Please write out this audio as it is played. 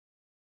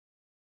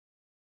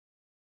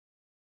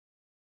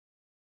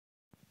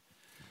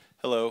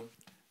Hello.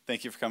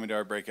 Thank you for coming to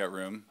our breakout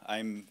room.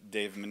 I'm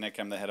Dave Mindnich.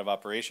 I'm the head of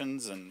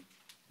operations, and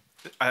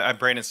I'm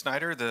Brandon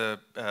Snyder.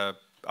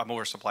 I'm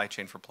over supply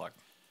chain for Plug.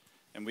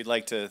 we'd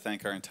like to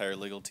thank our entire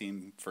legal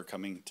team for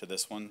coming to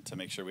this one to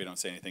make sure we don't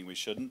say anything we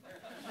shouldn't.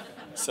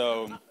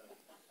 So,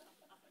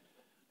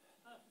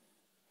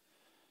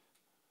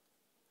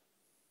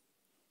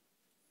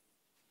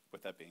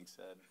 with that being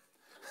said,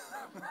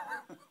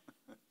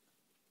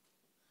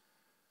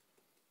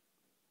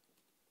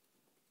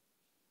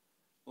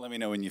 let me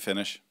know when you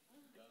finish.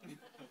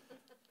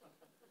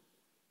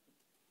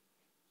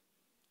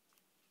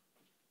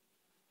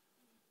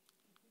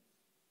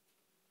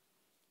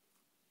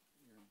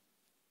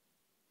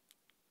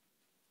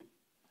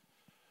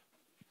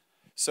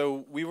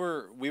 So we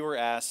were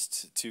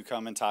asked to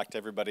come and talk to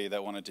everybody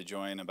that wanted to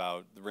join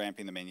about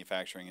ramping the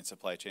manufacturing and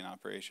supply chain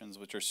operations,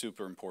 which are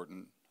super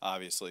important,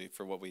 obviously,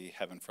 for what we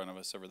have in front of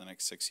us over the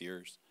next 6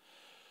 years.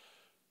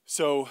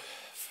 So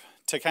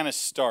to kind of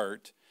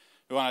start,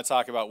 we want to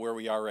talk about where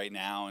we are right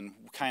now and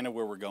kind of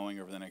where we're going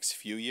over the next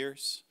few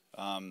years.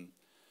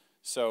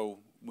 So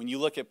when you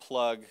look at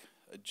Plug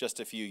just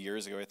a few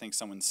years ago, I think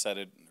someone said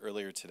it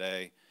earlier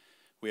today,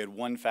 we had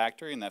one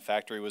factory, and that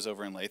factory was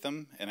over in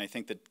Latham, and I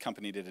think the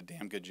company did a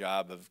damn good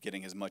job of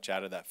getting as much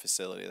out of that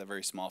facility, that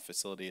very small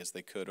facility, as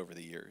they could over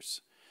the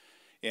years.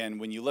 And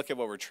when you look at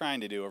what we're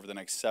trying to do over the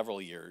next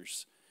several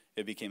years,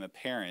 it became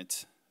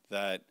apparent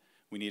that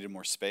we needed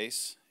more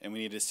space, and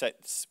we needed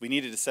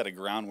to set a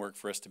groundwork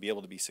for us to be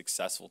able to be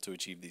successful to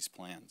achieve these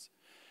plans.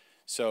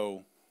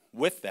 So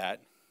with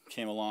that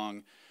came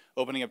along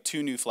opening up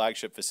 2 new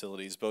flagship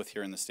facilities, both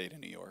here in the state of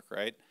New York,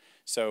 right?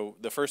 So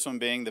the first one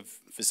being the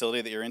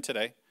facility that you're in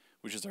today,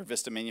 which is our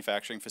Vista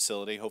manufacturing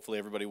facility. Hopefully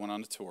everybody went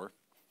on a tour.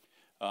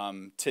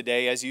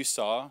 Today, as you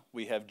saw,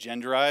 we have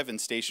GenDrive and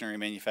stationary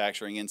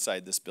manufacturing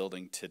inside this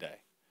building today.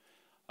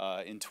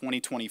 In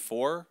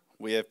 2024,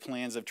 we have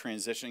plans of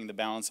transitioning the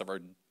balance of our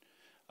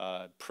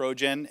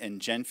ProGen and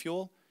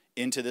GenFuel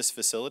into this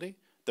facility.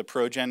 The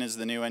ProGen is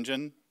the new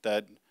engine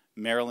that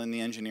Merrill and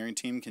the engineering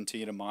team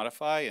continue to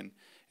modify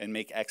and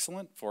make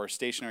excellent for our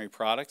stationary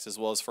products as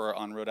well as for our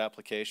on-road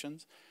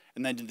applications.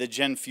 And then the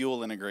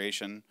GenFuel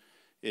integration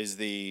is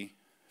the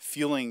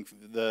fueling,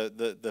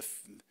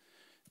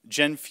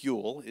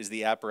 GenFuel is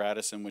the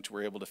apparatus in which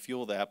we're able to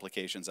fuel the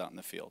applications out in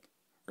the field,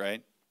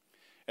 right?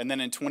 And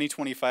then in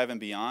 2025 and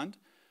beyond,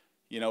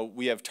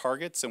 we have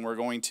targets, and we're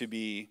going to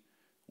be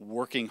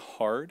working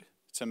hard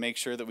to make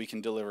sure that we can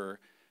deliver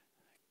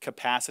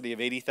capacity of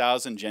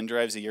 80,000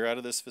 GenDrives a year out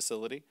of this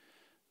facility,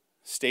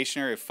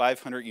 stationary of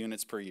 500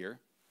 units per year,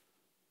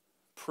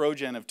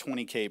 ProGen of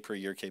 20K per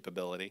year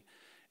capability,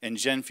 and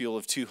GenFuel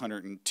of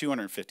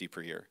 250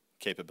 per year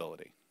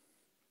capability.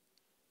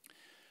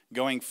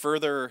 Going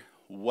further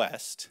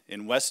west,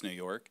 in West New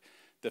York,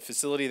 the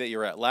facility that you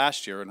were at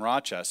last year in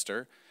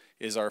Rochester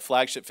is our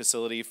flagship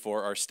facility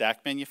for our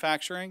stack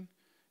manufacturing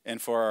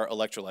and for our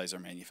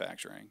electrolyzer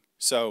manufacturing.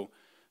 So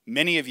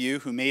many of you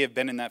who may have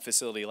been in that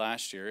facility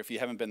last year, if you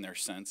haven't been there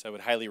since, I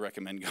would highly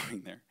recommend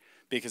going there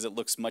because it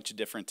looks much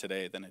different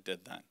today than it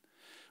did then.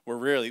 We're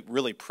really,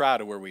 really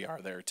proud of where we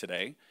are there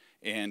today,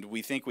 and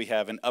we think we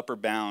have an upper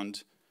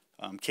bound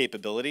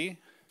capability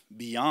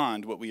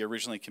beyond what we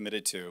originally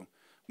committed to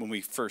when we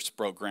first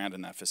broke ground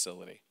in that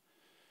facility.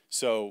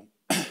 So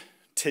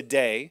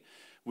today,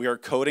 we are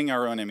coding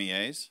our own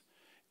MEAs,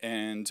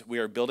 and we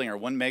are building our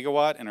 1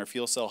 megawatt and our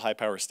fuel cell high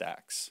power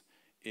stacks.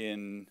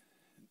 In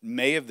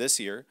May of this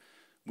year,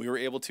 we were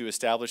able to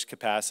establish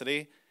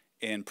capacity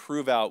and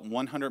prove out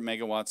 100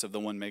 megawatts of the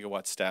 1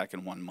 megawatt stack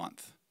in 1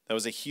 month. That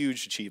was a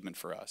huge achievement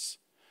for us.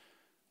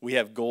 We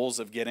have goals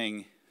of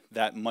getting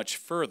that much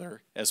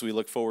further as we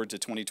look forward to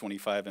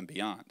 2025 and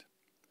beyond.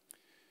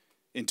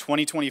 In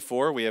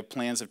 2024, we have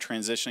plans of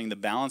transitioning the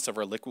balance of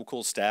our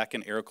liquid-cooled stack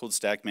and air-cooled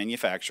stack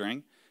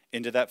manufacturing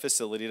into that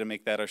facility to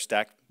make that our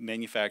stack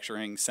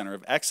manufacturing center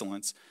of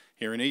excellence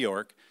here in New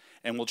York,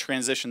 and we'll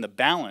transition the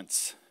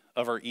balance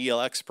of our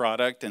ELX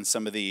product and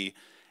some of the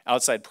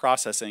outside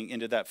processing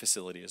into that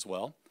facility as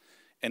well.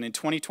 And in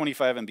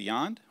 2025 and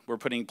beyond, we're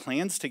putting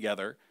plans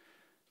together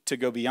to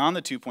go beyond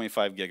the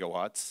 2.5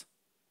 gigawatts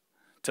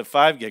to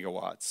 5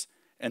 gigawatts,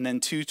 and then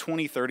to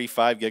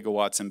 2035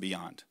 gigawatts and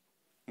beyond,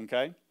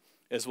 okay?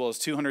 As well as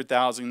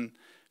 200,000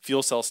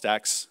 fuel cell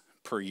stacks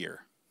per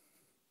year.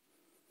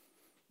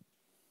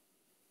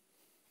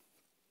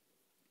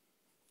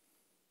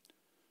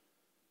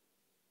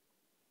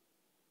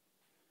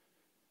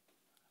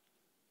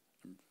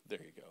 There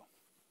you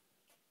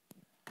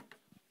go.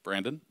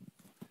 Brandon?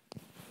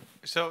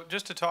 So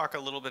just to talk a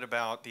little bit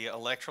about the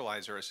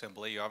electrolyzer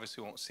assembly, you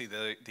obviously won't see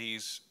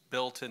these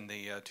built in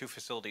the 2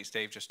 facilities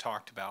Dave just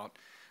talked about.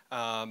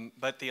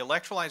 But the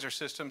electrolyzer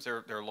systems,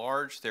 they're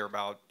large. They're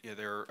about,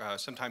 they're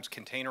sometimes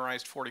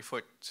containerized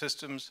 40-foot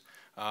systems,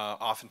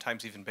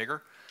 oftentimes even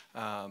bigger.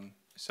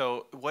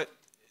 So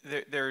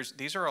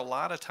these are a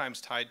lot of times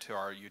tied to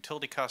our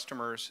utility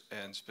customers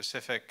and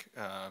specific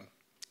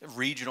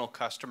regional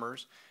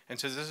customers. And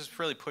so this has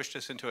really pushed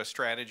us into a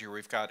strategy where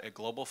we've got a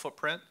global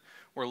footprint.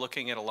 We're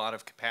looking at a lot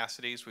of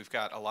capacities. We've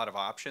got a lot of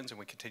options, and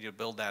we continue to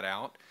build that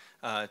out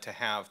to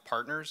have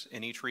partners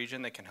in each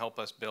region that can help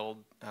us build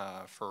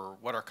for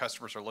what our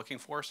customers are looking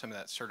for. Some of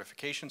that's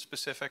certification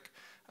specific.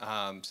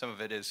 Some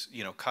of it is,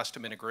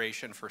 custom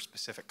integration for a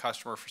specific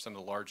customer for some of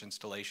the large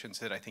installations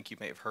that I think you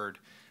may have heard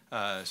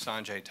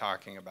Sanjay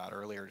talking about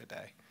earlier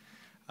today.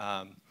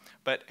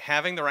 But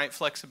having the right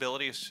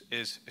flexibility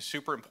is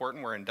super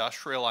important. We're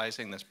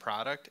industrializing this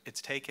product.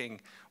 It's taking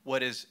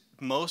what is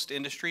most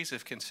industries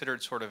have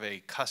considered sort of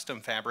a custom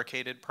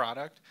fabricated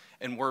product,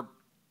 and we're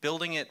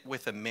building it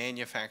with a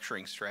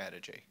manufacturing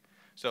strategy.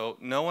 So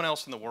no one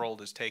else in the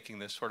world is taking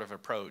this sort of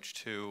approach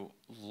to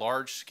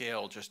large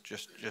scale, just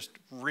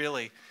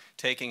really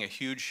taking a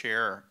huge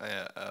share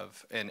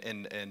of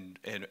in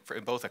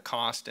both a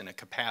cost and a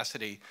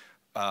capacity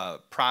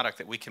product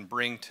that we can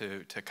bring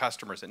to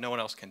customers that no one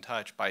else can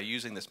touch by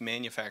using this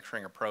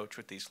manufacturing approach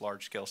with these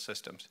large scale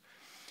systems.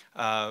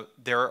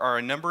 There are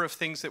a number of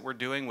things that we're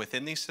doing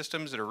within these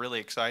systems that are really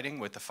exciting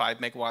with the 5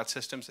 megawatt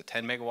systems, the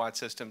 10 megawatt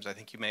systems. I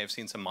think you may have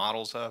seen some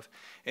models of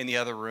in the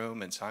other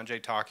room and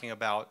Sanjay talking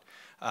about.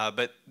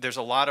 But there's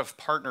a lot of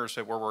partners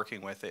that we're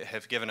working with that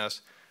have given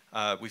us,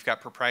 we've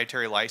got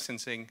proprietary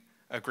licensing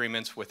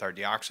agreements with our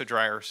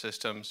deoxydryer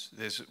systems.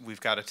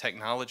 We've got a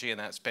technology in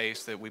that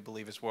space that we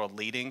believe is world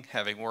leading,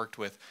 having worked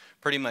with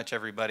pretty much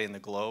everybody in the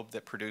globe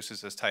that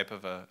produces this type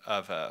of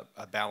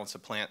a balance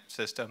of plant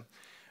system.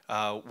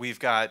 We've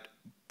got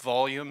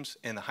volumes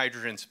in the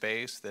hydrogen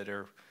space that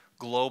are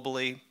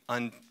globally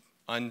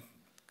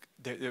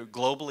they're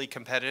globally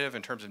competitive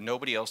in terms of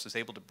nobody else is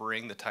able to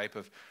bring the type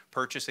of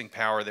purchasing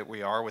power that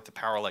we are with the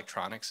power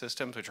electronic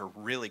systems, which are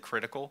really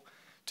critical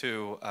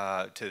to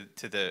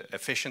the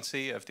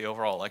efficiency of the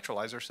overall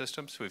electrolyzer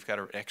system. So we've got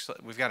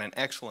an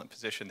excellent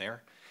position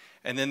there.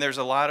 And then there's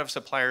a lot of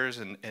suppliers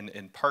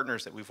and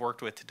partners that we've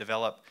worked with to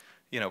develop,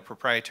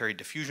 proprietary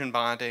diffusion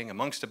bonding,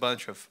 amongst a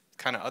bunch of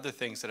kind of other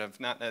things that have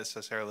not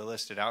necessarily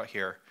listed out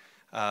here.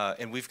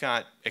 And we've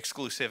got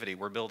exclusivity.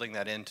 We're building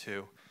that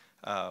into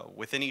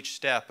within each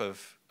step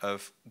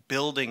of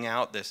building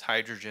out this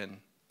hydrogen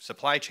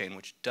supply chain,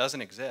 which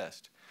doesn't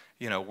exist.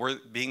 We're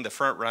being the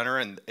front runner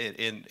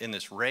in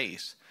this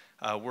race.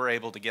 We're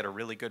able to get a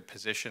really good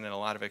position and a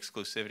lot of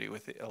exclusivity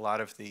with a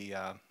lot of the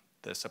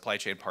supply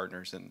chain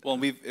partners.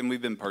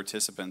 We've been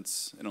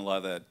participants in a lot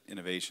of that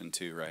innovation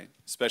too, right?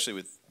 Especially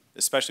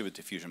with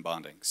diffusion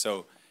bonding.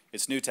 So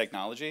it's new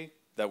technology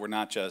that we're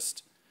not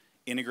just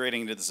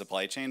integrating into the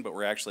supply chain, but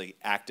we're actually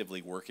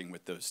actively working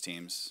with those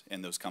teams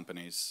and those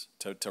companies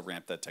to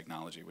ramp that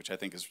technology, which I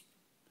think is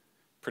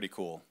pretty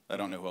cool. I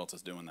don't know who else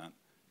is doing that.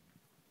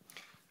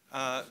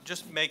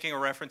 Just making a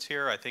reference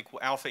here, I think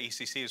Alpha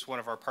ECC is one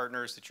of our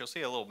partners that you'll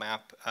see a little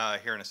map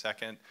here in a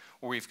second,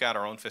 where we've got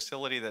our own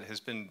facility that has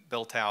been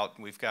built out.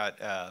 We've got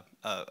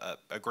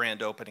a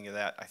grand opening of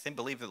that,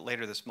 believe that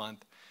later this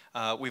month.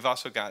 We've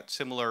also got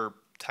similar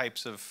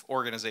types of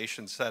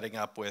organizations setting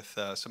up with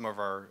some of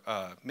our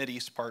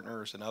Mideast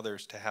partners and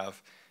others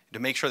to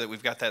make sure that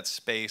we've got that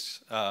space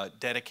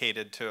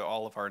dedicated to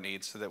all of our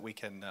needs so that we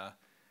can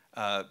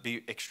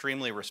be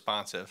extremely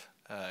responsive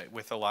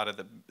with a lot of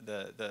the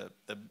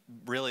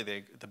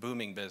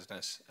booming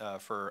business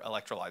for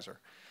electrolyzer.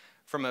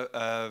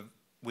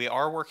 We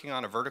are working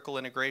on a vertical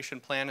integration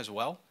plan as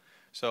well.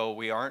 So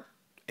we aren't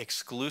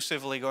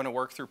exclusively going to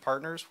work through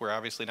partners. We're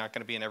obviously not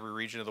going to be in every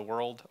region of the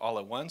world all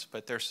at once,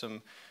 but there's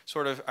some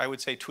sort of, I would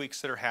say,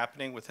 tweaks that are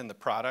happening within the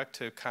product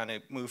to kind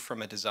of move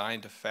from a design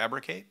to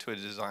fabricate to a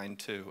design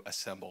to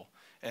assemble,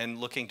 and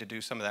looking to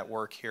do some of that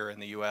work here in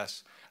the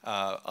U.S.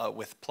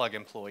 With Plug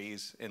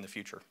employees in the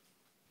future.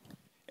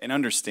 And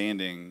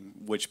understanding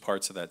which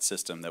parts of that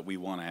system that we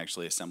want to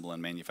actually assemble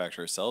and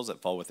manufacture ourselves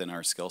that fall within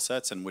our skill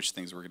sets, and which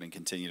things we're going to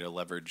continue to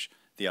leverage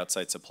the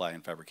outside supply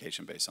and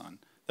fabrication base on.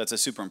 That's a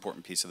super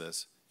important piece of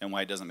this, and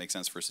why it doesn't make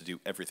sense for us to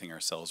do everything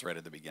ourselves right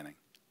at the beginning,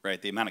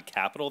 right? The amount of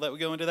capital that would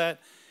go into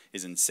that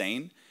is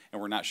insane,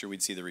 and we're not sure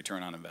we'd see the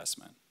return on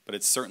investment. But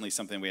it's certainly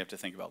something we have to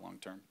think about long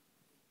term.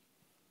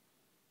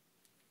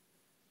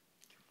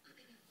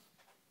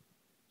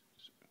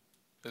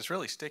 It's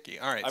really sticky.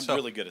 All right, I'm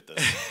really good at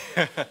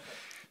this.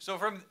 So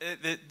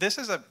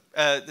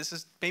this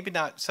is maybe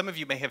not, some of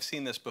you may have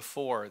seen this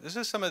before. This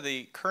is some of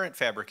the current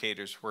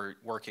fabricators we're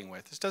working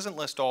with. This doesn't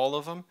list all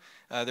of them.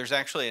 There's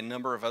actually a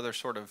number of other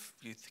sort of,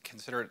 you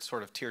consider it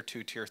sort of tier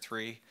 2, tier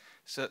 3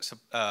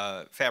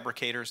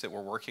 fabricators that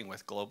we're working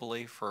with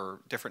globally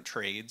for different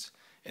trades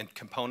and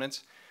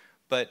components.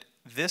 But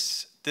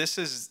this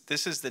is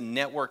the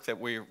network that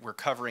we're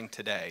covering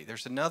today.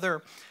 There's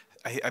another,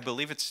 I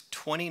believe it's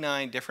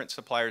 29 different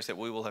suppliers that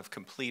we will have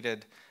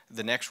completed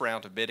the next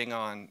round of bidding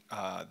on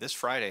this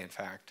Friday, in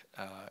fact,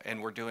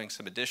 and we're doing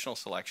some additional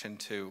selection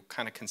to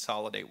kind of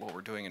consolidate what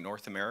we're doing in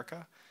North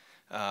America.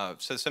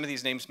 So some of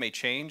these names may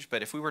change,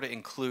 but if we were to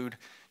include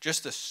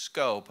just the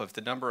scope of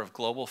the number of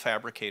global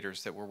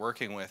fabricators that we're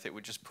working with, it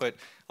would just put,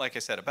 like I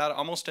said, about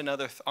almost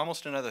another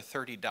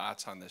 30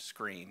 dots on this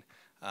screen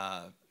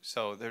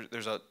So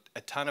there's a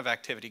ton of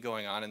activity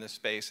going on in this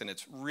space, and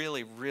it's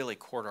really, really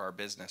core to our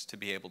business to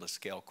be able to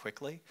scale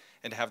quickly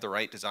and to have the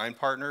right design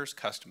partners,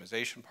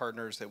 customization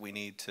partners that we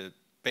need to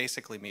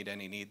basically meet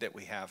any need that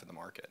we have in the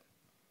market.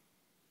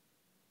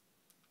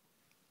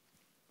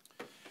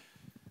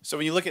 So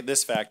when you look at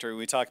this factory,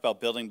 we talk about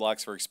building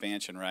blocks for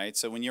expansion, right?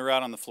 So when you were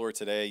out on the floor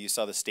today, you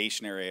saw the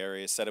stationary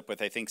area set up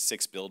with, I think,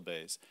 6 build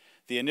bays.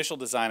 The initial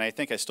design, I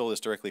think I stole this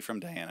directly from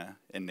Diana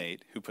and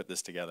Nate, who put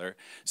this together.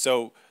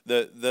 So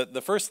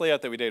the first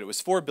layout that we did, it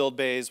was 4 build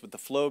bays with the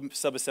flow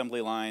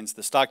subassembly lines,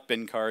 the stock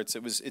bin carts.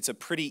 It's a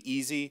pretty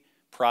easy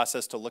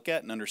process to look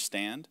at and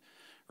understand,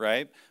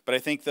 right? But I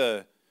think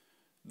the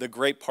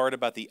great part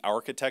about the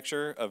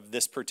architecture of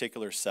this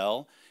particular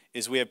cell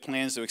is we have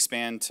plans to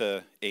expand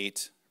to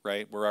 8,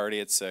 right? We're already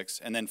at 6.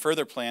 And then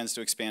further plans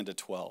to expand to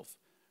 12,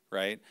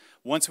 right?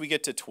 Once we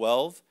get to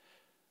 12,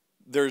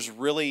 there's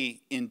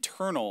really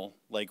internal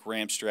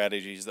ramp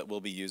strategies that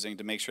we'll be using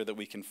to make sure that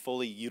we can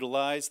fully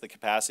utilize the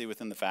capacity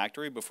within the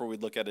factory before we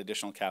look at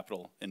additional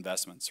capital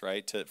investments,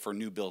 right? For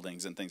new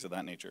buildings and things of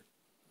that nature.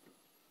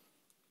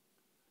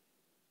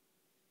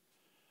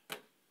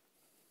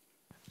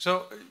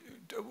 So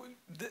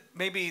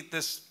maybe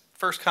this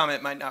first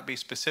comment might not be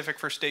specific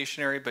for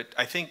stationary, but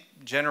I think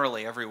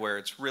generally everywhere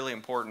it's really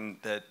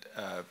important that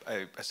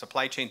a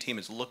supply chain team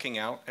is looking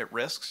out at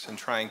risks and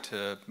trying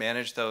to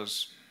manage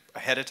those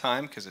ahead of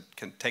time, because it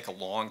can take a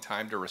long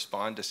time to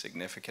respond to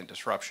significant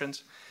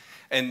disruptions.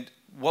 And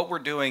what we're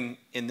doing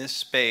in this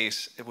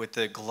space with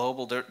the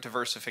global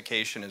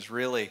diversification is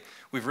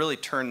we've really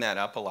turned that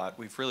up a lot.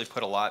 We've really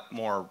put a lot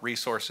more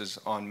resources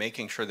on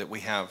making sure that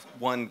we have,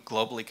 one,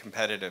 globally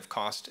competitive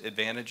cost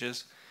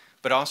advantages,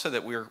 but also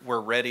that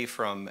we're ready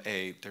from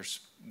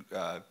there's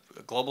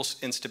global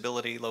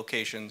instability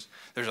locations.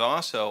 There's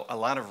also a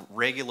lot of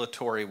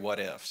regulatory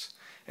what-ifs.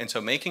 And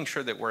so making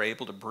sure that we're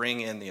able to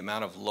bring in the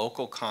amount of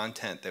local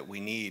content that we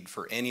need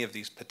for any of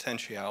these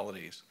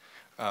potentialities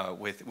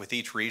with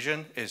each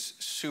region is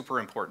super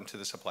important to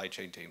the supply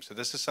chain team. So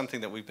this is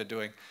something that we've been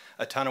doing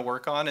a ton of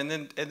work on. And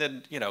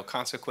then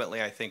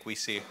consequently, I think we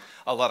see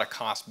a lot of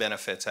cost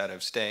benefits out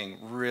of staying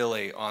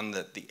really on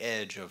the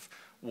edge of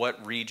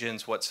what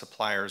regions, what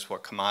suppliers,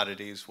 what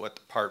commodities, what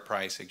the part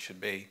pricing should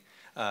be.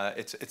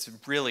 It's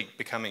really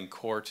becoming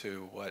core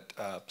to what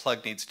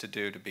Plug needs to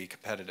do to be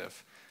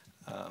competitive.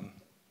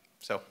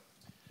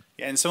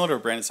 Yeah, and similar to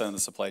what Brandon said on the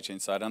supply chain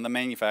side, on the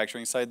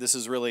manufacturing side, this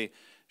is really,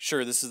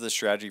 sure, this is the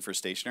strategy for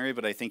stationary,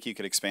 but I think you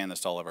could expand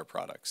this to all of our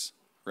products,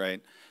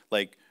 right?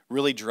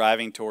 Really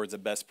driving towards a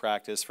best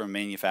practice from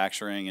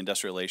manufacturing,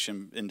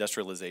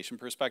 industrialization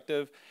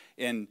perspective.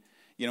 And,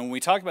 when we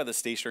talk about the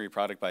stationary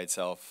product by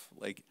itself,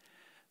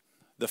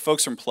 the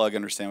folks from Plug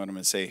understand what I'm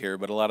going to say here,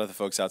 but a lot of the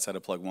folks outside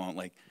of Plug won't.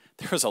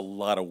 There was a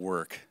lot of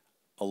work,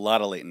 a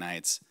lot of late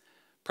nights,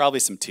 probably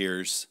some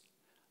tears,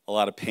 a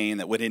lot of pain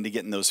that went into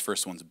getting those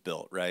first ones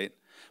built, right?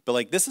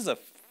 But this is a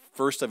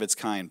first of its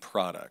kind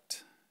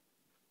product.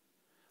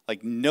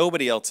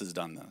 Nobody else has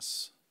done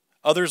this.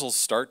 Others will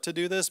start to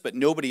do this, but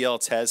nobody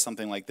else has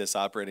something like this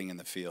operating in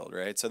the field,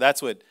 right? So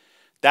that's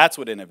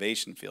what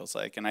innovation feels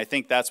like. And I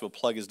think that's what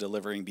Plug is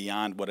delivering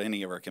beyond what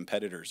any of our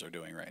competitors are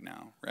doing right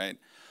now, right?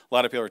 A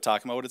lot of people are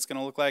talking about what it's going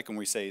to look like, and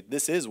we say,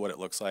 this is what it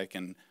looks like,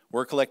 and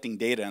we're collecting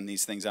data on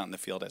these things out in the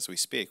field as we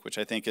speak, which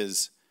I think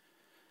is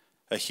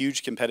a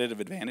huge competitive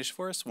advantage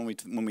for us when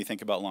we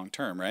think about long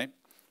term, right?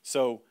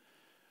 So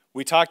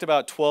we talked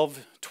about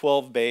 12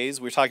 bays.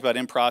 We talked about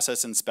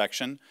in-process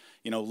inspection.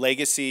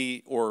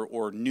 Legacy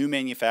or new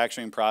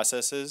manufacturing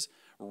processes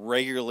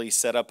regularly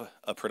set up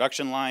a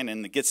production line,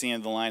 and it gets to the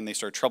end of the line, they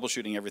start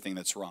troubleshooting everything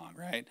that's wrong,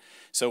 right?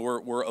 So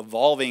we're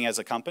evolving as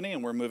a company,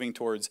 and we're moving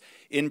towards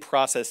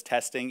in-process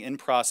testing,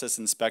 in-process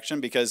inspection,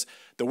 because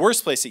the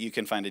worst place that you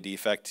can find a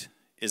defect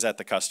is at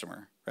the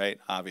customer, right?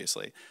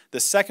 Obviously.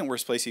 The second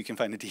worst place you can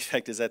find a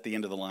defect is at the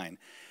end of the line.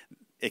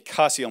 It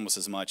costs you almost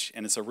as much,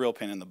 and it's a real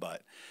pain in the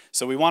butt.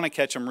 So we want to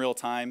catch them real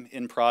time,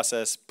 in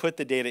process, put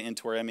the data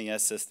into our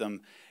MES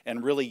system,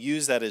 and really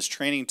use that as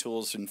training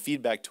tools and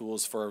feedback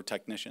tools for our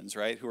technicians,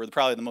 right? Who are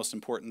probably the most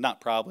important, not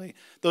probably,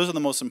 those are the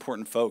most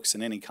important folks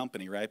in any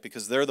company, right?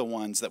 Because they're the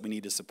ones that we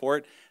need to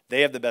support.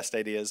 They have the best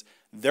ideas.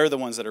 They're the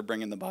ones that are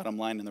bringing the bottom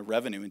line and the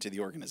revenue into the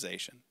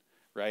organization,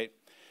 right?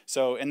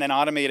 So, and then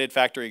automated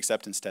factory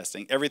acceptance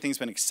testing. Everything's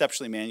been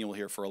exceptionally manual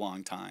here for a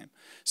long time.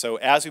 So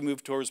as we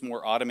move towards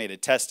more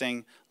automated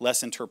testing,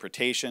 less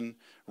interpretation,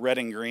 red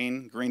and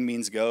green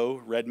means go,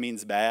 red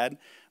means bad.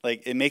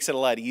 It makes it a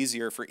lot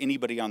easier for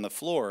anybody on the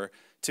floor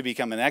to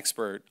become an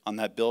expert on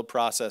that build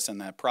process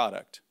and that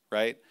product,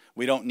 right?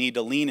 We don't need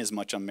to lean as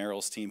much on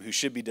Merrill's team, who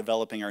should be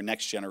developing our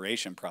next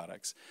generation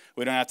products.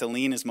 We don't have to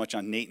lean as much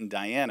on Nate and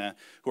Diana,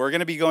 who are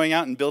going to be going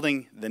out and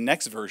building the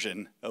next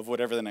version of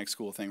whatever the next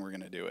cool thing we're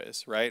going to do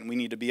is, right? And we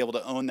need to be able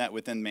to own that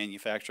within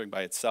manufacturing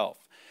by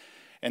itself.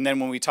 And then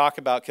when we talk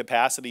about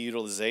capacity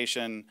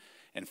utilization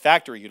and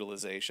factory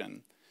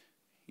utilization,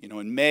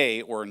 in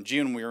May or in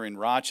June, we were in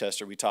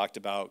Rochester, we talked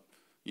about,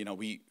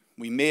 we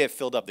may have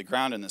filled up the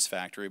ground in this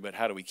factory, but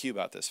how do we cube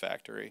out this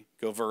factory?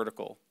 Go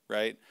vertical,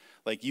 right?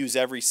 like use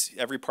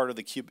every part of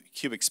the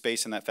cubic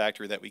space in that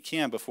factory that we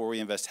can before we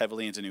invest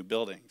heavily into new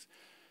buildings.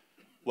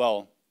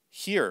 Well,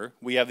 here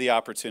we have the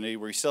opportunity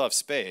where we still have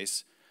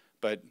space,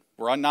 but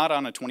we're not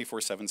on a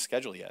 24/7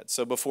 schedule yet.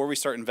 So before we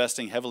start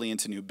investing heavily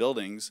into new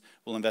buildings,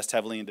 we'll invest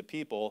heavily into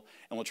people,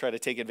 and we'll try to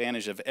take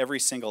advantage of every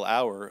single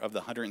hour of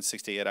the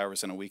 168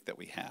 hours in a week that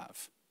we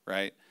have,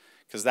 right?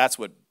 Because that's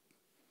what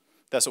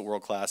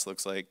world class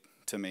looks like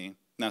to me, and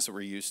that's what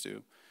we're used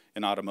to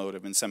in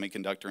automotive and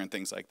semiconductor and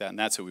things like that, and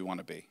that's who we want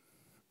to be,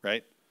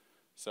 right?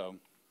 So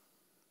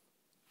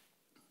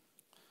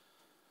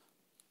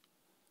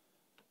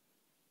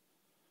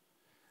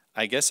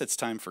I guess it's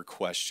time for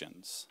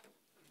questions.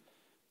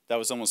 That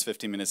was almost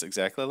 15 minutes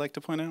exactly, I'd like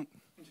to point out.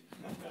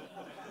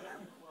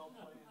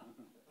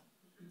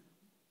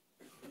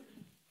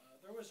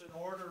 There was an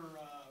order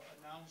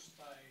announced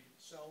by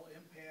Cell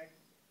Impact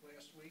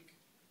last week.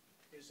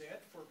 Is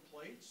that for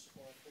plates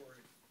or for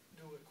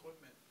new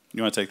equipment?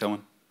 You want to take that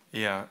one?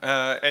 Yeah,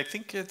 I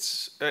think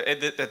it's,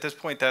 at this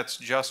point, that's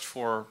just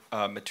for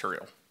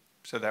material.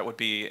 So that would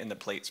be in the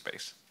plate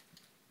space.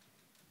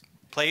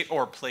 Plate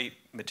or plate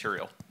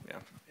material, yeah.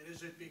 And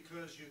is it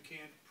because you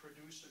can't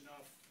produce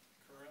enough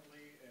currently?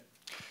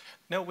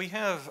 No, we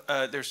have,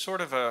 there's sort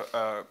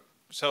of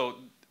so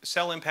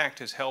Cell Impact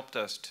has helped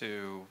us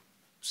to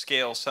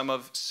scale some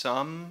of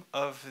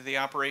the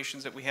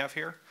operations that we have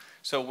here.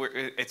 So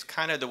it's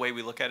kind of the way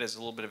we look at it as a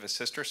little bit of a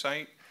sister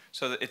site.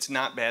 So that it's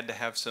not bad to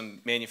have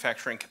some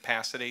manufacturing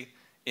capacity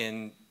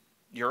in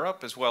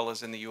Europe as well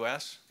as in the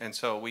U.S. And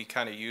so we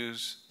kind of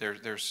use,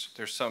 there's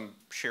some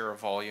share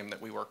of volume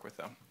that we work with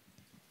them.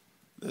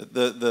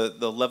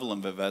 The level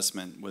of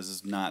investment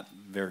was not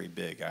very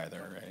big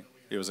either, right?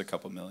 It was a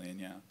couple million,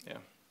 yeah. Yeah.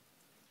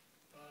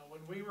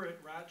 When we were at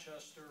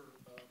Rochester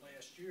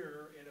last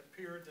year, it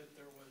appeared that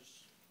there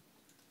was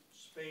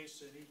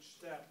space in each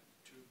step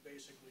to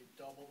basically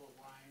double the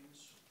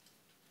lines.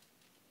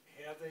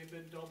 Have they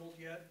been doubled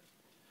yet?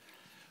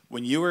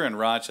 When you were in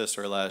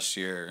Rochester last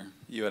year,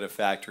 you had a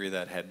factory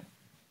that had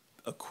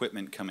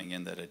equipment coming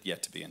in that had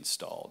yet to be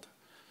installed.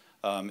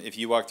 If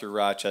you walk through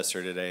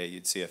Rochester today,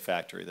 you'd see a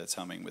factory that's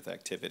humming with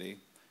activity.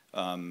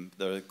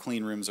 The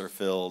clean rooms are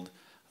filled.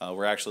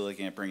 We're actually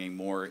looking at bringing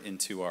more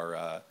into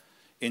our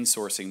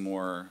insourcing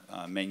more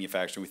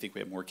manufacturing. We think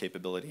we have more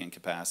capability and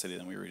capacity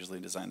than we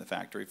originally designed the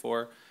factory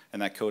for.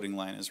 And that coating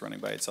line is running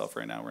by itself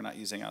right now. We're not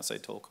using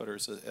outside tool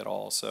coaters at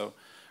all. So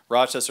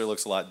Rochester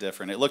looks a lot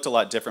different. It looked a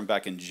lot different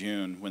back in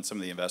June when some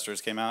of the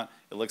investors came out.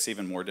 It looks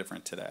even more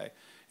different today.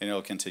 And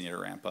it'll continue to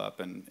ramp up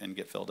and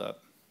get filled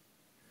up.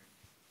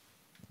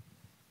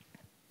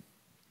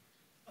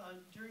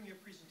 During your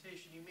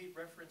presentation, you made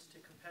reference to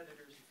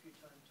competitors a few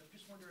times. I'm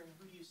just wondering,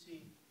 who do you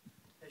see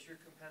as your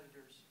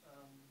competitors?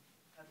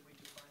 How do we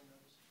define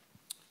those?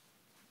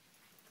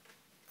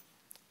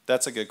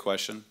 That's a good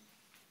question.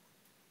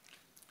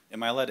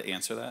 Am I allowed to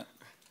answer that?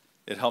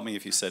 It'd help me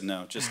if you said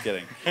no. Just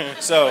kidding.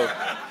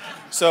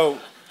 So,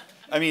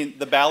 I mean,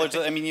 the Ballards.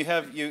 I mean, you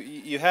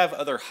have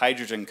other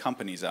hydrogen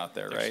companies out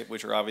there, right?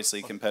 Which are obviously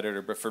a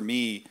competitor. But for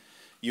me,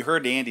 you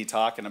heard Andy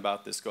talking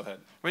about this. Go ahead.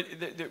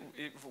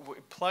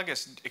 Plug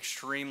is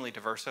extremely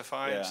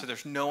diversified, Yeah. so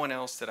there's no one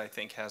else that I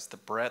think has the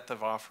breadth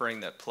of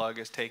offering that Plug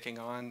is taking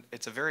on.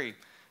 It's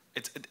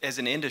as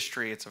an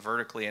industry, it's a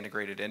vertically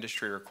integrated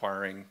industry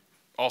requiring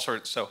all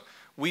sorts. So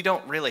we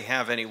don't really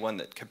have anyone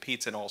that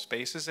competes in all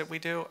spaces that we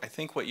do. I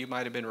think what you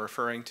might have been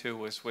referring to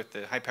was with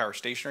the high power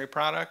stationary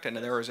product, and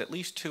there was at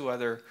least two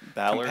other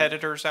Ballard.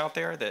 competitors out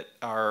there that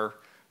are.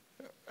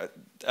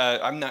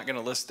 I'm not going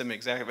to list them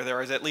exactly, but there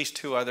is at least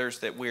two others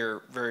that we're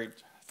very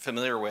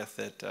familiar with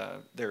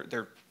that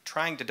they're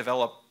trying to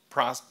develop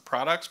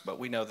products, but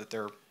we know that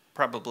they're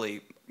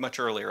probably much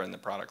earlier in the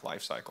product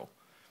life cycle.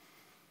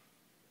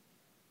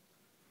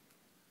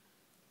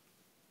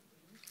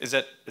 Is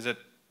that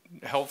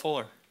helpful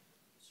or?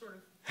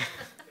 Sort of.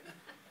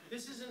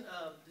 This isn't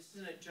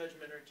a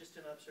judgment or just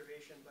an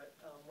observation, but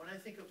when I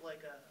think of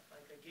like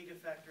a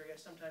gigafactory, I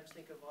sometimes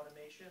think of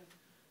automation.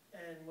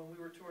 And when we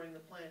were touring the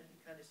plant, you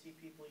kind of see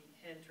people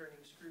hand turning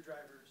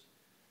screwdrivers,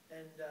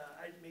 and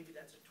maybe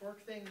that's a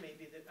torque thing.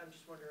 Maybe that I'm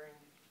just wondering,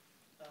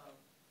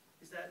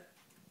 is that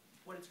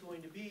what it's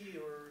going to be,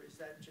 or is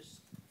that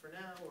just for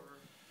now, or?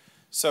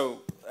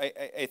 So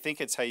I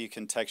think it's how you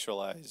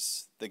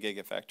contextualize the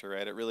gigafactory,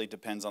 right? It really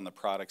depends on the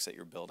products that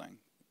you're building.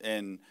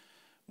 And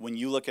when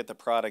you look at the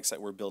products that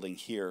we're building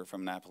here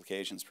from an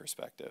applications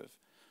perspective,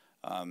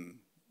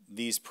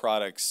 these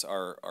products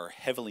are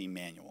heavily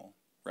manual,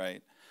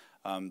 right?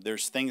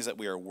 There's things that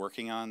we are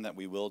working on that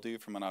we will do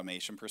from an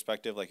automation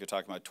perspective, like you're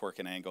talking about torque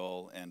and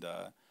angle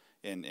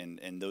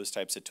and those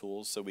types of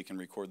tools, so we can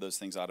record those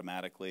things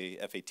automatically.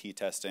 FAT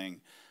testing,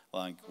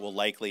 we'll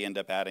likely end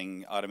up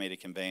adding automated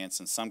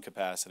conveyance in some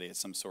capacity at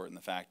some sort in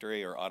the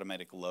factory, or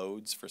automatic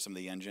loads for some of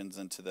the engines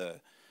into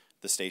the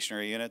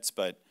stationary units.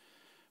 But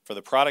for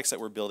the products that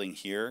we're building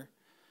here,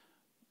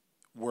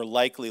 we're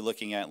likely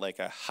looking at like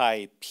a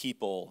high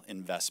people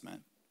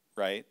investment,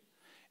 right?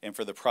 And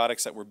for the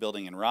products that we're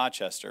building in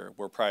Rochester,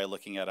 we're probably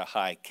looking at a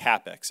high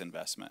CapEx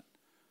investment.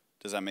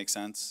 Does that make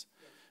sense?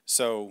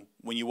 So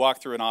when you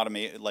walk through an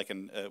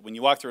when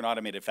you walk through an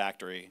automated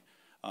factory,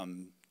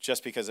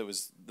 just because it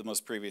was the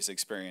most previous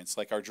experience,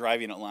 like our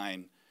driving it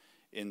line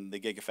in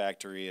the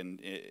Gigafactory and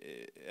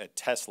at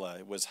Tesla,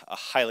 it was a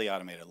highly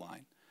automated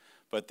line.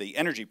 But the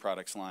energy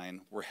products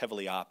line were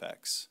heavily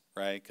OpEx,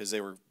 right? Because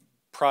they were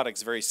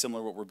products very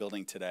similar to what we're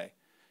building today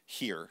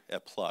here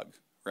at Plug,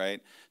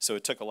 right? So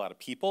it took a lot of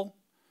people,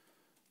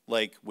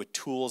 like with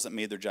tools that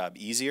made their job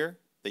easier,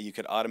 that you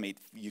could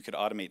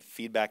automate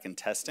feedback and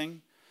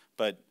testing,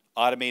 but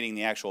automating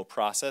the actual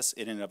process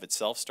in and of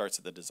itself starts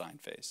at the design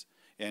phase.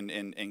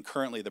 And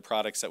currently the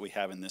products that we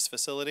have in this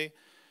facility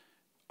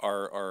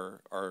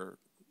are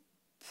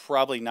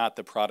probably not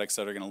the products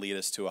that are going to lead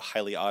us to a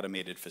highly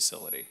automated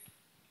facility.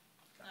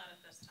 Not at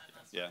this time,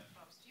 that's Yeah. what I'm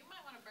proposed. You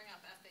might want to bring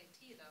up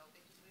FAT though,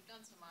 because we've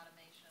done some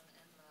automation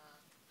in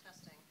the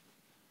testing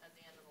at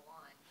the end of the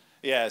line.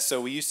 Yeah, so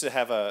we used to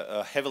have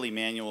a heavily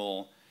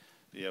manual,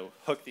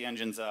 hook the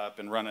engines up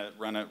and run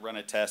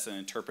a test and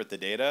interpret the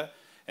data,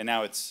 and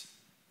now it's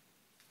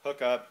hook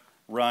up,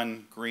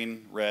 run,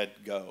 green, red,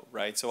 go,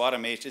 right? So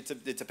automation,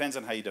 it depends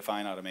on how you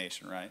define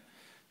automation, right?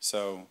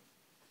 So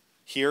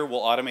here we'll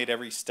automate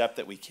every step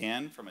that we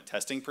can from a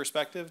testing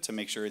perspective to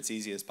make sure it's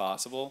easy as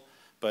possible,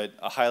 but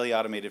a highly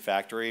automated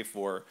factory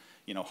for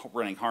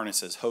running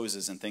harnesses,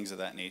 hoses, and things of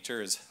that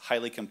nature is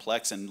highly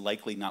complex and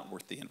likely not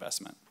worth the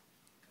investment.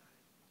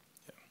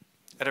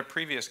 At a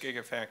previous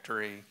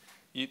Gigafactory,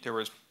 there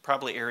was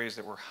probably areas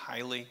that were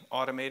highly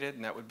automated,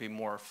 and that would be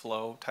more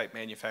flow type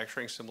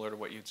manufacturing, similar to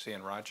what you'd see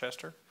in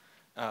Rochester.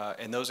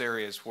 And those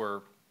areas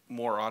were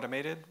more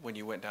automated when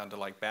you went down to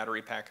like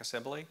battery pack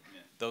assembly.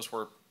 Yeah. Those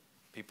were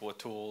people with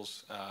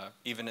tools,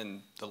 even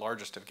in the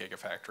largest of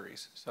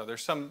Gigafactories. So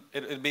there's some,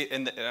 it'd be,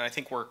 and I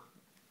think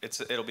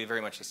it'll be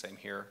very much the same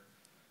here.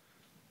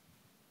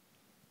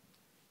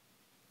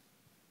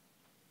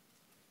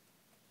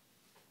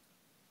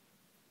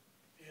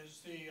 Is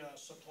the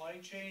supply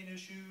chain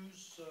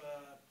issues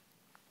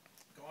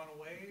gone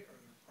away? Are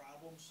there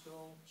problems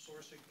still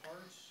sourcing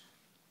parts?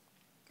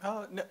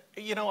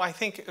 No, I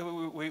think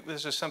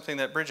this is something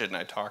that Bridget and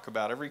I talk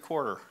about every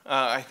quarter.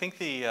 I think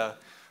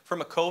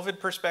from a COVID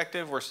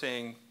perspective, we're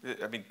seeing,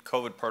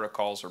 COVID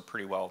protocols are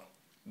pretty well,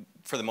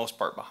 for the most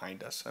part,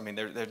 behind us. I mean,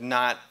 they're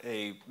not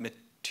a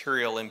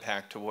material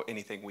impact to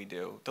anything we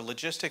do. The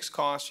logistics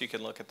costs, you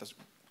can look at the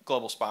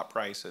global spot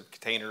price of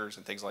containers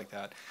and things like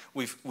that.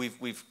 We've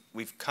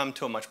come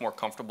to a much more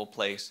comfortable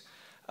place.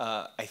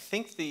 I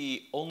think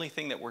the only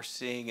thing that we're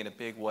seeing in a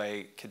big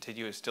way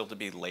continue is still to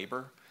be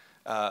labor.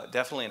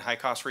 Definitely in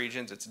high-cost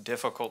regions, it's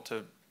difficult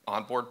to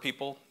onboard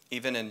people.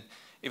 Even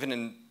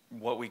in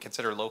what we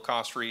consider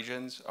low-cost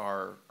regions,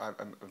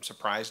 I'm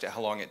surprised at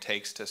how long it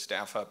takes to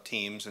staff up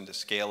teams and to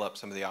scale up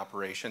some of the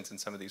operations in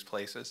some of these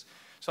places.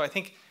 So I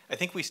think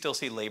we still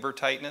see labor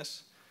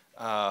tightness.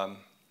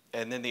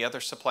 And then the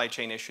other supply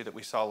chain issue that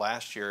we saw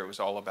last year, it was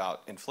all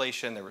about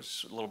inflation. There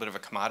was a little bit of a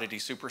commodity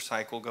super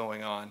cycle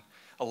going on.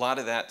 A lot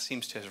of that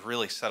seems to have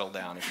really settled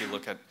down. If you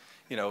look at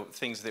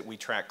things that we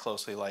track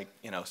closely, like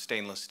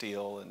stainless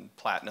steel and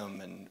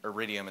platinum and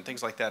iridium and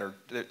things like that,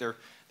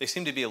 they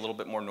seem to be a little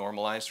bit more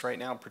normalized right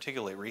now.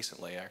 Particularly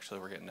recently,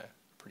 actually, we're getting a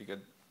pretty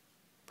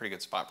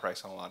good spot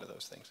price on a lot of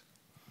those things.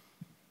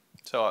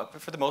 So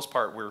for the most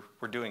part, we're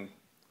doing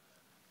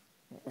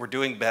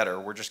better.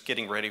 We're just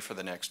getting ready for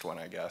the next one,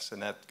 I guess,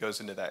 and that goes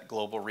into that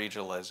global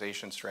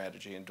regionalization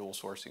strategy and dual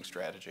sourcing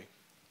strategy.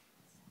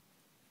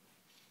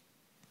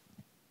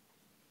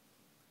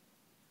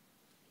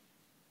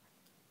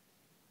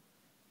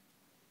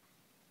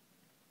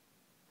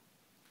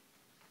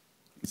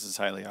 This is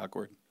highly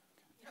awkward.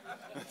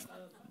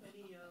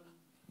 Any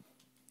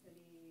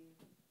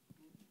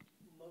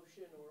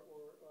motion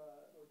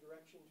or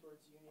direction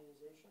towards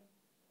unionization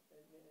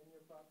in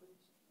your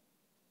properties?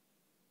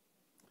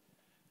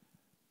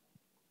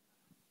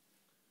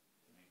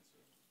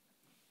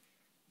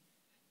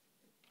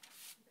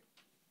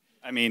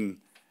 I mean,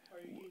 are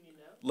you union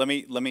now?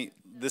 let me.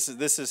 This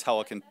is how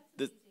I can.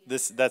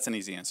 That's an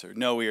easy answer.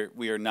 No,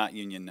 we are not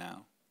union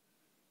now.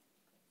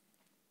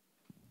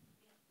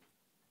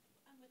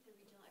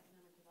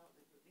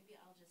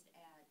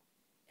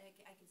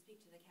 I can speak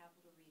to the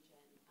capital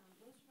region.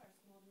 Most of our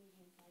small to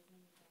medium-sized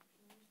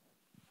manufacturers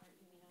aren't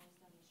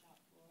unionized on the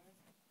shop floor,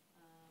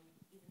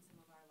 even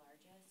some of our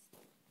largest.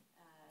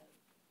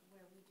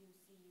 Where we do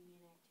see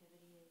union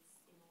activity is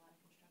in a lot of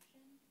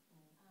construction,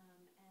 and then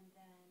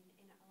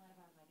in a lot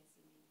of our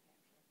legacy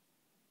manufacturers.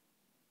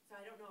 So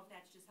I don't know if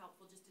that's just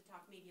helpful, just to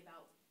talk maybe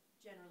about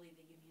generally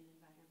the union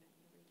environment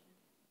in the region.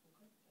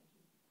 Okay, thank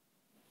you.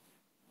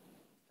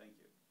 Thank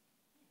you.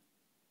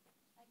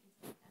 I can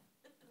say that.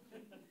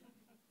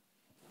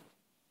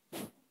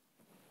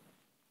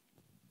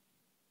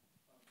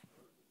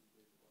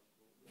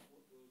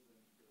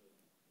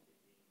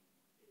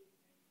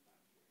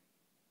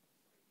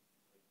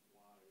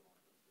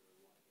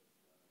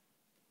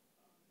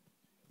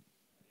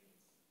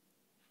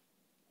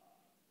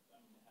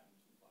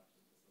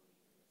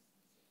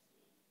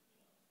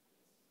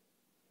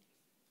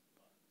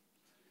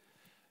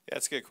 Yeah,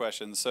 that's a good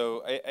question.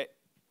 So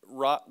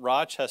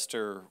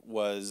Rochester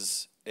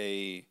was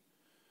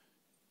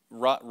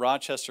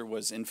Rochester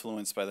was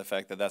influenced by the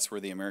fact that that's where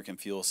the American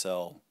Fuel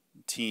Cell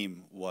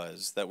team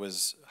was. That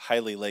was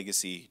highly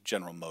legacy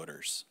General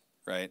Motors,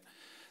 right?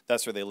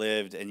 That's where they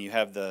lived, and you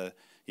have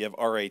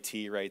RAT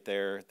right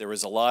there. There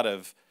was a lot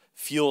of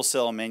fuel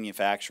cell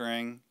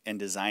manufacturing and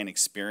design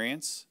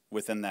experience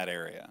within that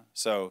area,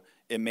 so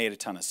it made a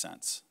ton of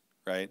sense,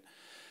 right?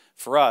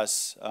 For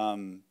us,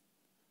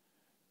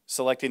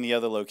 selecting the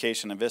other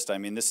location in Vista, I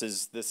mean, this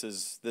is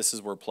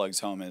where Plug's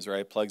home is,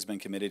 right? Plug's been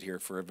committed here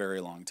for a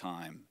very long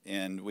time,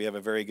 and we have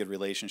a very good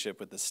relationship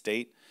with the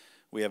state.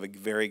 We have a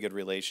very good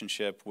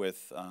relationship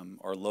with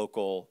our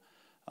local,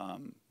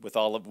 with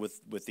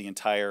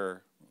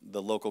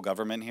the local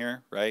government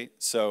here, right?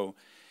 So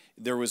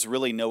there was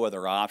really no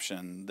other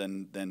option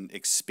than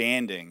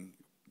expanding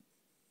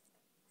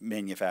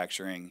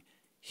manufacturing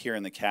here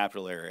in the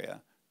capital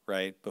area,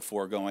 right?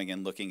 Before going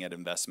and looking at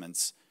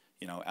investments,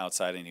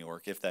 outside of New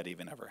York, if that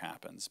even ever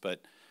happens.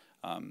 But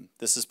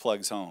this is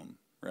Plug's home,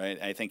 right?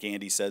 I think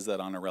Andy says that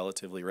on a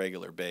relatively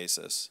regular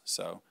basis.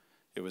 So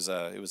it was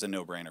a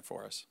no-brainer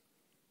for us.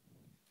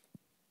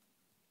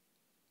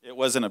 It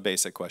wasn't a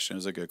basic question. It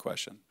was a good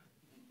question.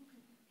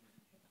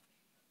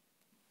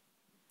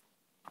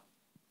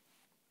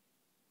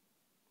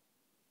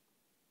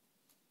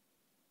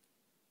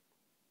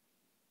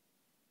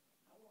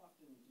 How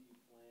often do you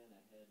plan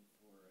ahead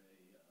for a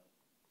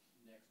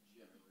next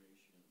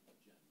generation gen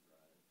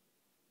drive?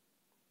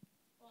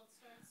 Well, it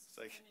starts,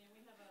 like- I mean,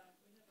 we have a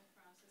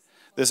process.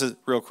 This is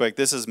real quick.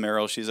 This is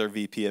Meryl. She's our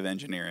VP of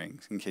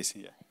Engineering. In case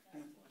We start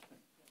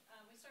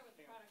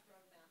with product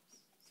roadmaps,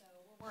 so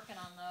we're working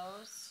on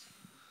those.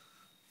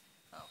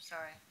 Oh,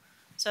 sorry.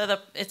 So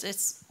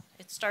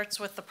it starts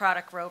with the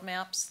product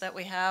roadmaps that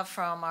we have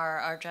from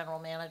our general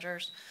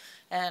managers,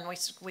 and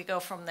we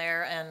go from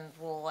there, and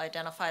we'll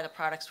identify the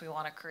products we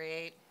want to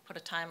create, put a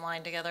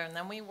timeline together, and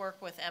then we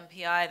work with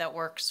MPI that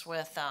works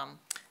with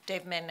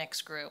Dave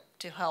Mindnich's group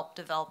to help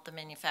develop the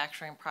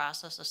manufacturing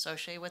process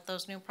associated with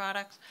those new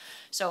products.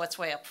 So it's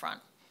way up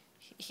front.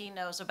 He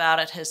knows about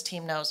it, his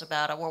team knows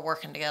about it, we're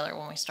working together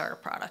when we start a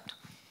product.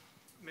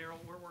 Meryl,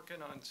 we're working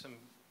on some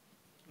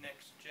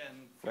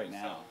next-gen Right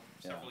fuel now, cell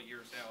yeah. several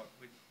years out.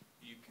 Would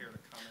you care to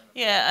comment on that?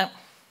 Yeah,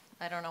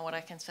 I don't know what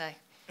I can say.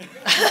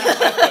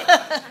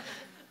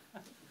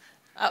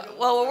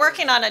 Well, we're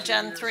working on a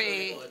Gen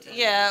 3.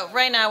 Yeah,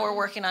 right now we're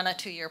working on a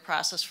 2-year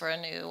process for a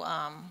new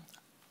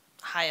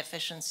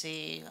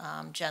high-efficiency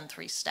Gen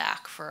 3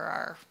 stack for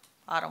our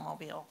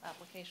automobile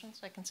applications.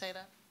 I can say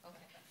that?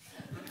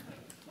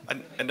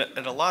 Okay. And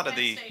a lot of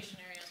the... And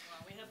stationary as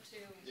well. We have two.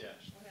 Yeah.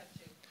 We have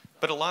two.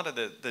 But a lot of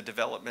the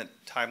development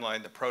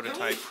timeline, the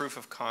prototype, proof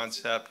of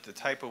concept, the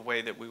type of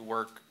way that we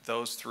work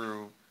those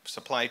through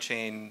supply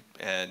chain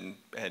and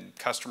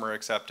customer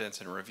acceptance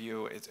and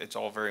review, it's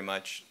all very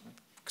much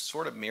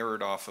sort of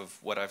mirrored off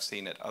of what I've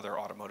seen at other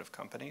automotive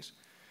companies.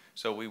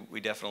 So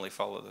we definitely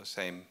follow the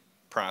same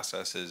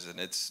processes, and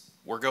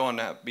we're going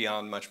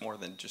beyond much more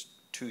than just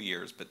 2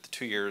 years, but the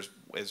 2 years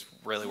is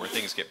really where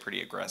things get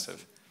pretty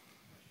aggressive.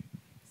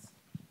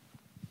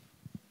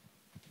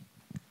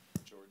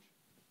 George.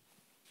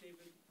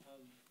 David,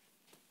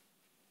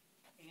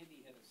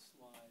 Andy had a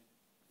slide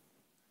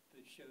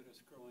that showed us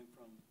growing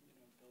from,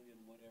 billion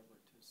whatever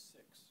to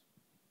 6.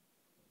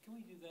 Can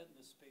we do that in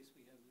the space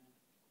we have now?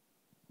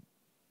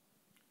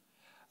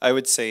 I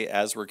would say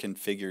as we're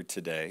configured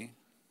today,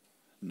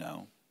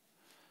 no.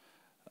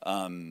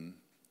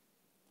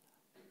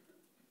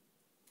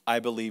 I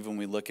believe when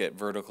we look at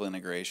vertical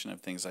integration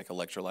of things like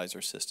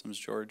electrolyzer systems,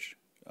 George,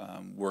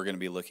 we're going to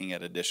be looking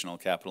at additional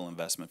capital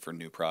investment for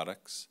new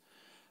products.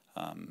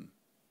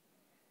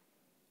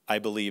 I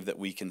believe that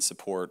we can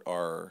support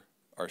our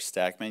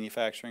stack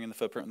manufacturing in the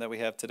footprint that we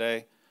have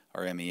today,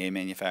 our MEA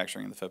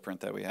manufacturing in the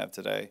footprint that we have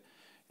today,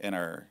 and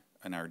our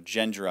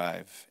Gen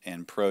Drive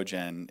and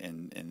ProGen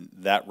and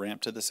that ramp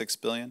to the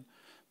 $6 billion.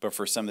 But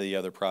for some of the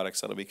other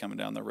products that'll be coming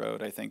down the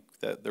road, I think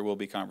that there will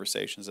be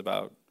conversations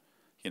about,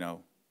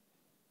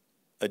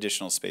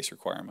 additional space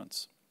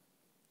requirements.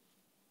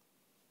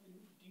 And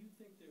do you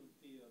think there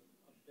would be a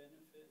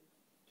benefit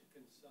to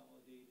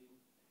consolidating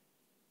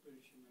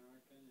British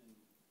American and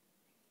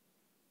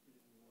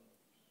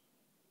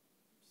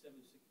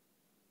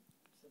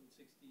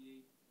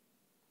 768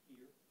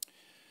 here?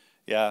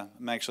 Yeah,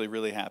 I'm actually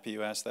really happy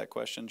you asked that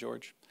question,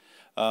 George.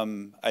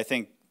 I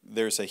think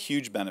there's a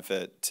huge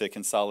benefit to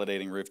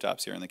consolidating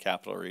rooftops here in the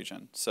capital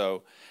region.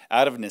 So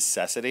out of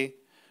necessity,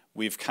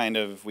 we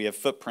have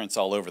footprints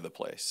all over the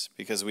place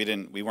because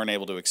we weren't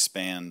able to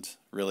expand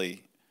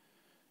really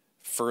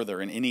further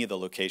in any of the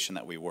location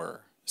that we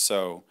were.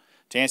 So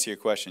to answer your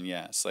question,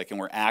 yes, and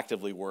we're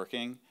actively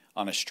working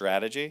on a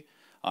strategy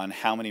on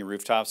how many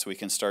rooftops we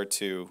can start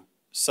to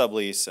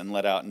sublease and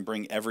let out and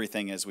bring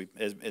everything as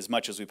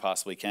much as we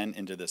possibly can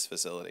into this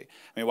facility.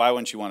 I mean, why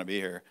wouldn't you want to be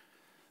here?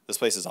 This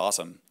place is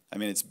awesome. I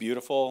mean, it's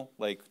beautiful.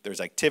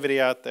 There's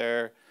activity out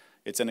there.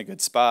 It's in a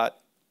good spot.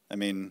 I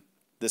mean,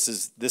 this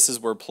is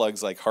where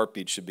Plug's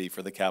heartbeat should be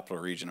for the capital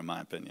region, in my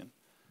opinion.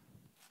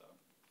 So.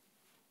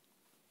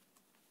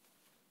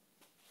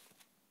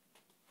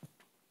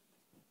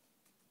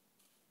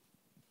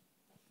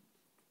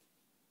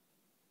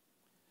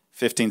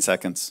 15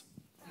 seconds.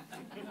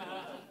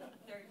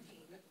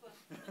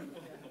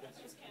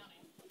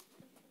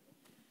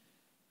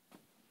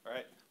 All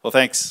right. Well,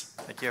 thanks.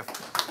 Thank you.